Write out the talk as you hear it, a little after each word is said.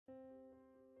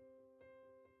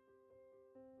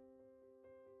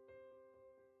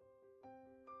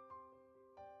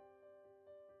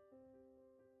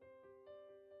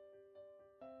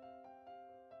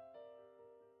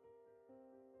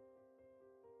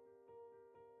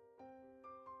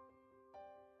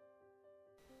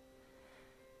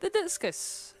The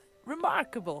discus,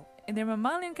 remarkable in their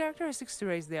mammalian characteristics to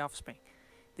raise their offspring.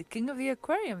 The king of the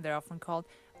aquarium, they're often called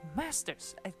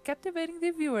masters at captivating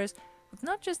their viewers with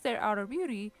not just their outer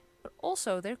beauty, but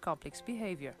also their complex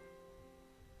behavior.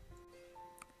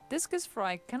 Discus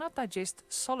fry cannot digest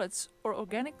solids or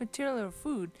organic material or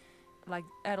food like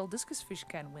adult discus fish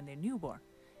can when they're newborn.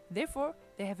 Therefore,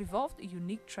 they have evolved a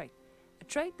unique trait, a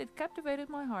trait that captivated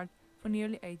my heart for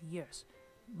nearly 8 years.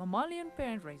 Mammalian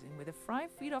parent raising, where the fry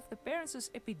feed off the parents'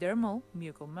 epidermal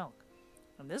mucal milk.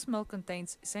 And this milk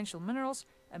contains essential minerals,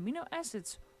 amino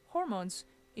acids, hormones,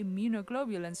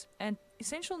 immunoglobulins, and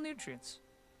essential nutrients.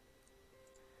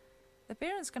 The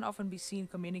parents can often be seen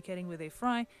communicating with their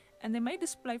fry, and they may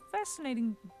display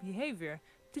fascinating behavior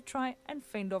to try and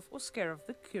fend off or scare off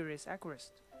the curious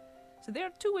aquarist. So there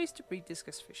are two ways to breed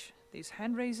discus fish. There's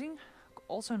hand raising,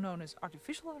 also known as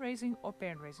artificial raising or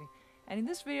parent raising, and in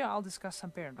this video I'll discuss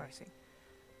some parent raising.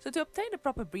 So to obtain a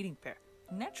proper breeding pair,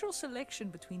 natural selection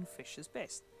between fish is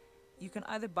best. You can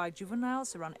either buy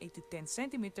juveniles around 8 to 10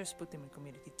 centimeters, put them in a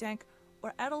community tank,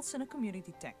 or adults in a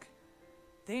community tank.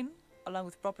 Then, along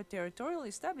with proper territorial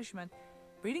establishment,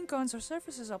 breeding cones or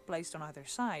surfaces are placed on either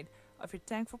side of your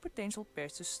tank for potential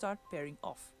pairs to start pairing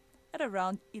off, at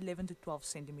around 11 to 12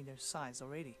 centimeters size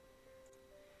already.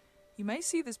 You may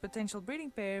see this potential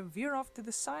breeding pair veer off to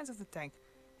the sides of the tank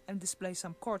and display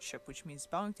some courtship, which means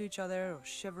bowing to each other or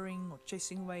shivering or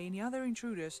chasing away any other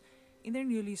intruders in their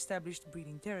newly established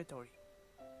breeding territory.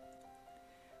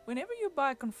 Whenever you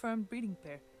buy a confirmed breeding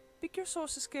pair, pick your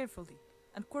sources carefully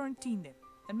and quarantine them,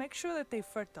 and make sure that they're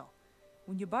fertile.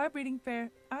 When you buy a breeding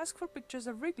pair, ask for pictures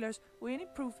of wrigglers or any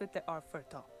proof that they are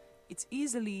fertile.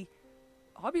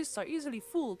 Hobbyists are easily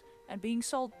fooled and being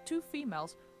sold two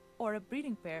females or a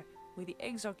breeding pair where the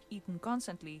eggs are eaten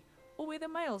constantly or where the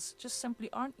males just simply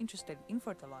aren't interested in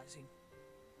fertilizing.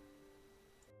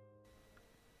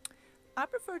 I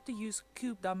prefer to use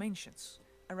cube dimensions,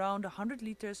 around 100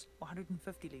 liters or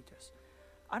 150 liters.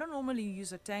 I don't normally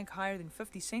use a tank higher than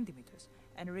 50 centimeters,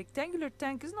 and a rectangular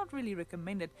tank is not really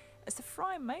recommended as the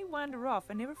fry may wander off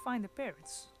and never find the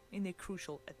parents in their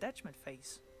crucial attachment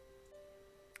phase.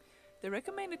 The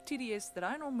recommended TDS that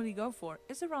I normally go for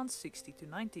is around 60 to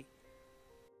 90.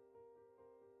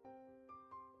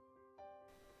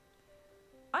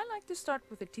 I like to start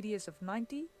with a TDS of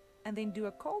 90 and then do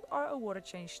a cold RO water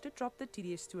change to drop the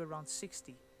TDS to around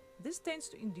 60. This tends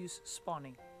to induce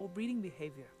spawning or breeding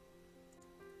behavior.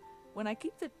 When I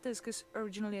keep the discus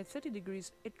originally at 30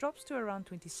 degrees, it drops to around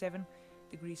 27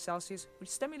 degrees Celsius, which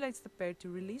stimulates the pair to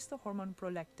release the hormone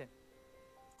prolactin.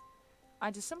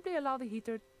 I just simply allow the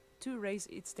heater to raise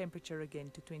its temperature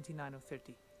again to 29 or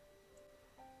 30.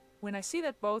 When I see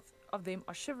that both of them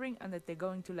are shivering and that they're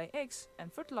going to lay eggs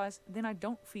and fertilize, then I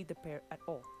don't feed the pair at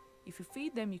all. If you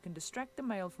feed them, you can distract the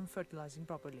male from fertilizing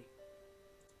properly.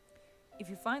 If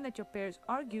you find that your pairs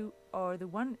argue or the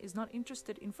one is not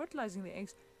interested in fertilizing the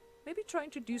eggs, maybe try to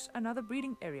introduce another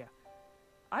breeding area.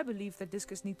 I believe that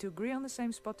discus need to agree on the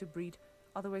same spot to breed,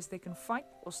 otherwise they can fight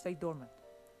or stay dormant.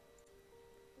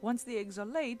 Once the eggs are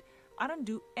laid, I don't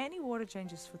do any water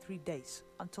changes for 3 days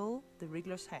until the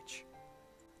wrigglers hatch.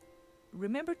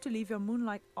 Remember to leave your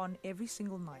moonlight on every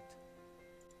single night.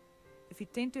 If you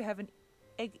tend to have an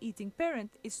egg-eating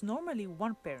parent, it's normally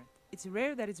one parent. It's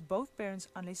rare that it's both parents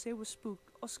unless they were spooked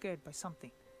or scared by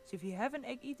something. So if you have an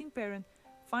egg-eating parent,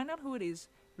 find out who it is,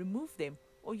 remove them,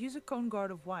 or use a cone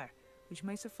guard of wire, which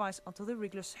may suffice until the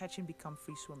wrigglers hatch and become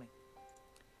free swimming.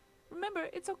 Remember,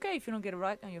 it's okay if you don't get it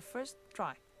right on your first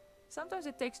try. Sometimes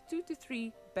it takes 2 to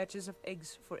 3 batches of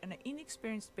eggs for an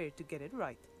inexperienced pair to get it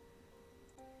right.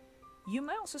 You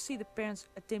may also see the parents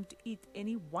attempt to eat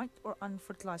any white or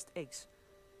unfertilized eggs.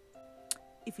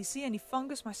 If you see any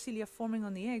fungus mycelia forming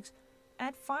on the eggs,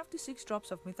 add 5 to 6 drops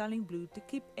of methylene blue to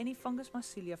keep any fungus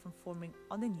mycelia from forming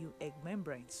on the new egg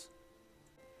membranes.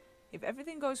 If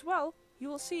everything goes well, you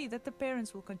will see that the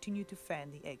parents will continue to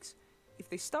fan the eggs. If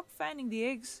they stop fanning the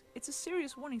eggs, it's a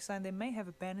serious warning sign they may have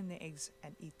abandoned the eggs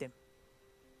and eat them.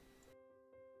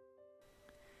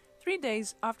 3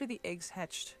 days after the eggs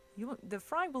hatched, the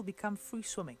fry will become free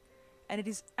swimming, and it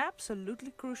is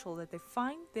absolutely crucial that they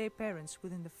find their parents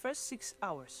within the first 6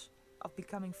 hours of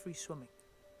becoming free swimming.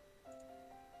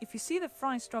 If you see the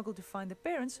fry struggle to find the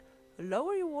parents,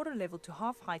 lower your water level to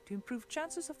half height to improve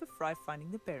chances of the fry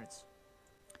finding the parents.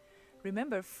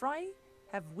 Remember, fry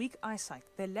have weak eyesight.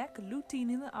 They lack lutein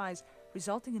in the eyes,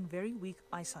 resulting in very weak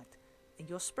eyesight. And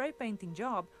your spray painting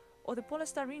job or the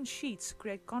polystyrene sheets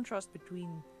create contrast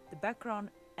between the background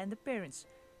and the parents.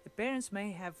 The parents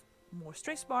may have more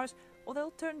stress bars or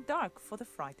they'll turn dark for the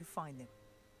fry to find them.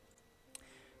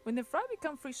 When the fry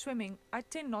become free swimming, I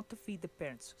tend not to feed the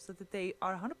parents so that they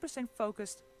are 100%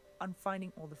 focused on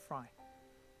finding all the fry.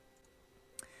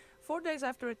 4 days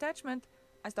after attachment,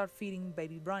 I start feeding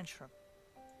baby brine shrimp.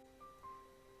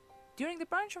 During the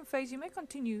brine shrimp phase, you may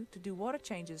continue to do water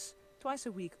changes twice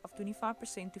a week of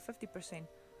 25% to 50%,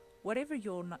 whatever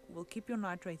will keep your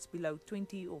nitrates below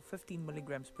 20 or 15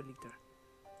 milligrams per liter.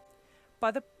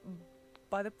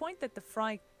 By the point that the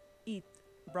fry eat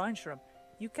brine shrimp,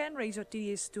 you can raise your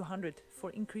TDS to 100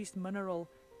 for increased mineral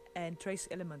and trace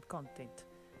element content.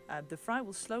 The fry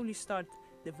will slowly start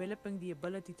developing the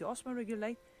ability to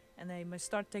osmoregulate, and they may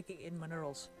start taking in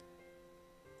minerals.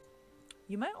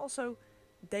 You may also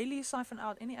daily siphon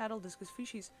out any adult discus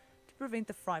species to prevent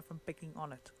the fry from picking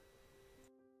on it.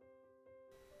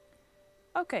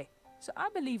 Okay, so I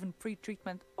believe in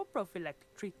pre-treatment or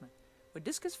prophylactic treatment, where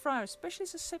discus fry are especially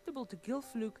susceptible to gill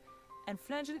fluke and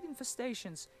flagellate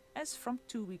infestations as from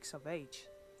 2 weeks of age.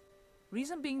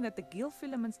 Reason being that the gill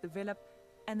filaments develop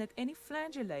and that any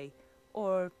flagellae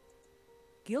or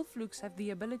gill flukes have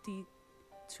the ability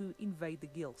to invade the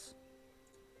gills.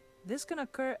 This can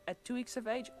occur at 2 weeks of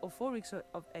age or 4 weeks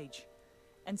of age,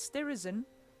 and sterizin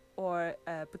or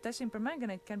potassium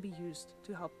permanganate can be used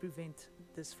to help prevent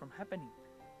this from happening.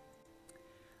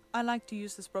 I like to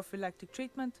use this prophylactic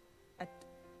treatment at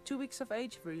 2 weeks of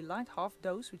age, very light, half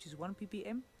dose, which is 1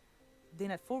 ppm,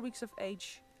 then at 4 weeks of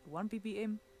age, 1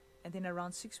 ppm, and then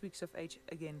around 6 weeks of age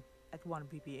again at 1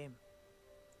 ppm.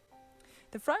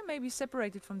 The fry may be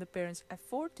separated from the parents at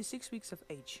 4 to 6 weeks of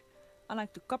age. I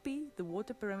like to copy the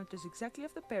water parameters exactly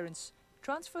of the parents,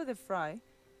 transfer the fry,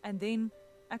 and then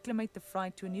acclimate the fry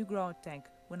to a new grower tank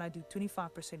when I do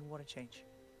 25% water change.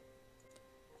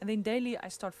 And then daily I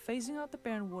start phasing out the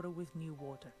parent water with new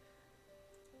water.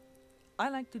 I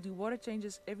like to do water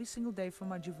changes every single day for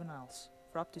my juveniles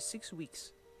for up to 6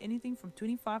 weeks, anything from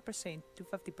 25% to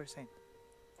 50%.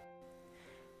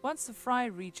 Once the fry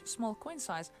reach small coin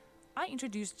size, I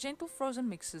introduce gentle frozen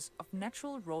mixes of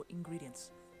natural raw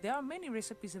ingredients. There are many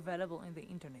recipes available in the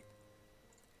internet.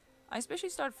 I especially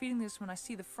start feeding this when I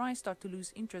see the fry start to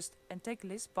lose interest and take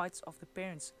less bites of the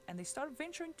parents, and they start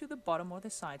venturing to the bottom or the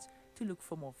sides to look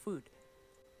for more food.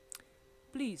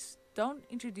 Please don't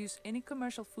introduce any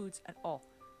commercial foods at all.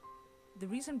 The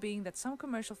reason being that some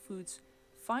commercial foods,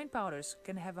 fine powders,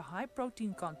 can have a high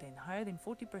protein content, higher than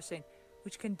 40%,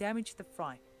 which can damage the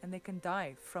fry and they can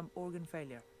die from organ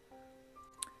failure.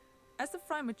 As the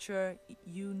fry mature,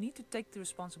 you need to take the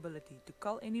responsibility to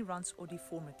cull any runs or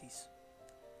deformities.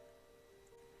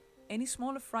 Any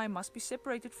smaller fry must be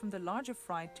separated from the larger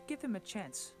fry to give them a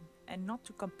chance and not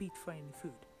to compete for any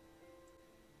food.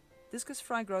 Discus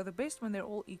fry grow the best when they're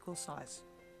all equal size.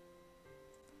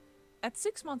 At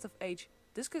 6 months of age,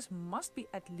 discus must be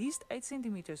at least 8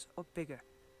 centimeters or bigger.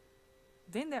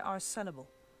 Then they are sellable.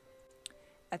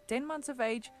 At 10 months of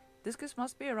age, discus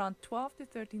must be around 12 to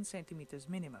 13 centimeters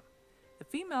minimum. The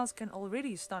females can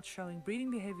already start showing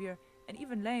breeding behavior and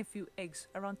even lay a few eggs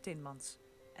around 10 months,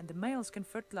 and the males can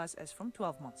fertilize as from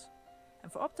 12 months.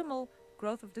 And for optimal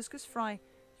growth of discus fry,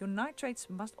 your nitrates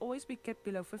must always be kept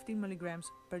below 15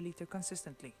 milligrams per liter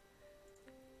consistently.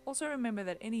 Also remember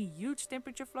that any huge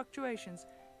temperature fluctuations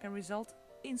can result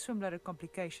in swim bladder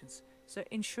complications, so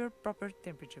ensure proper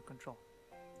temperature control.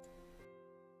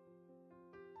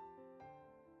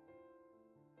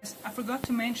 I forgot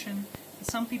to mention that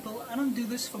some people, I don't do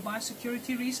this for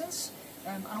biosecurity reasons.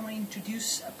 I don't want to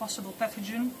introduce a possible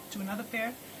pathogen to another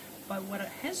pair, but what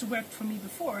has worked for me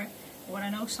before, what I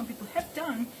know some people have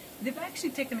done, they've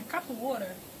actually taken a cup of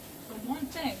water from one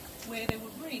tank where they were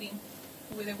breeding,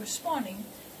 where they were spawning,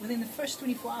 within the first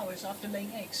 24 hours after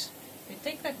laying eggs. They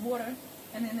take that water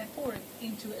and then they pour it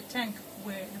into a tank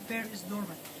where the pair is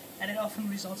dormant, and it often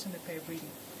results in the pair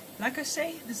breeding. Like I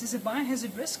say, this is a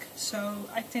biohazard risk, so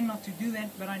I tend not to do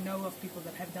that, but I know of people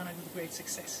that have done it with great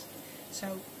success.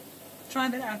 So try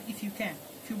that out if you can,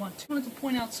 if you want to. I wanted to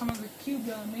point out some of the cube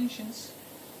dimensions.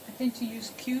 I tend to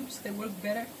use cubes, they work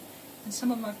better, and some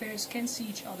of my pairs can see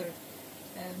each other.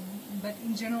 But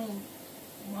in general,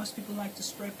 most people like to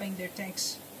spray paint their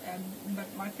tanks, but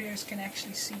my pairs can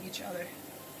actually see each other,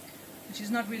 which is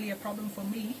not really a problem for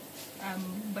me.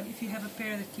 But if you have a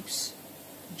pair that keeps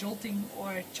jolting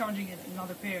or charging at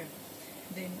another pair,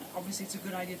 then obviously it's a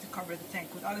good idea to cover the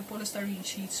tank with either polystyrene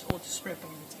sheets or to spray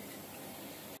paint the tank.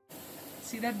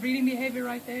 See that breeding behavior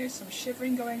right there? Some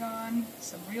shivering going on,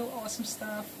 some real awesome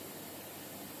stuff.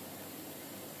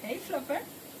 Hey Flipper!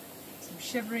 Some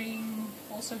shivering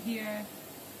also here.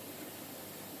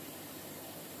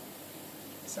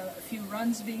 So a few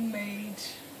runs being made.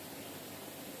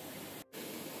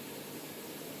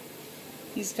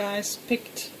 These guys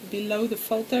picked below the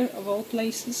filter of all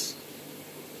places,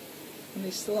 and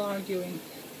they're still arguing.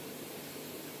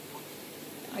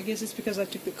 I guess it's because I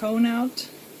took the cone out,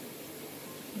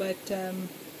 but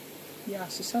yeah,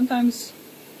 so sometimes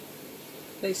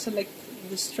they select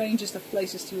the strangest of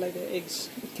places to lay their eggs.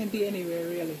 It can be anywhere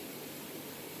really.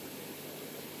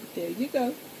 But there you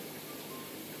go.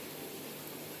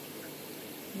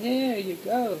 There you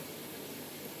go.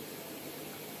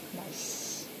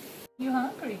 Nice. You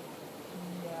hungry?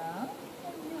 Yeah.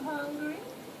 You hungry?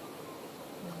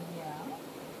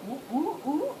 Yeah. Ooh, ooh,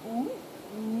 ooh, ooh.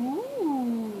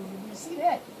 Ooh. You see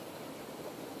that?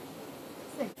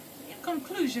 In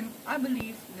conclusion, I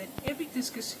believe that every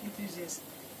discus enthusiast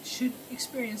should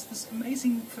experience this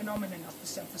amazing phenomenon of the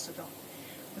Symphysidon.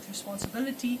 With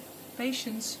responsibility,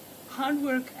 patience, hard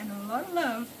work, and a lot of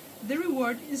love, the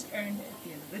reward is earned at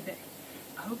the end of the day.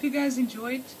 I hope you guys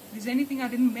enjoyed. If there's anything I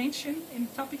didn't mention, any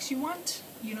topics you want,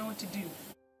 you know what to do.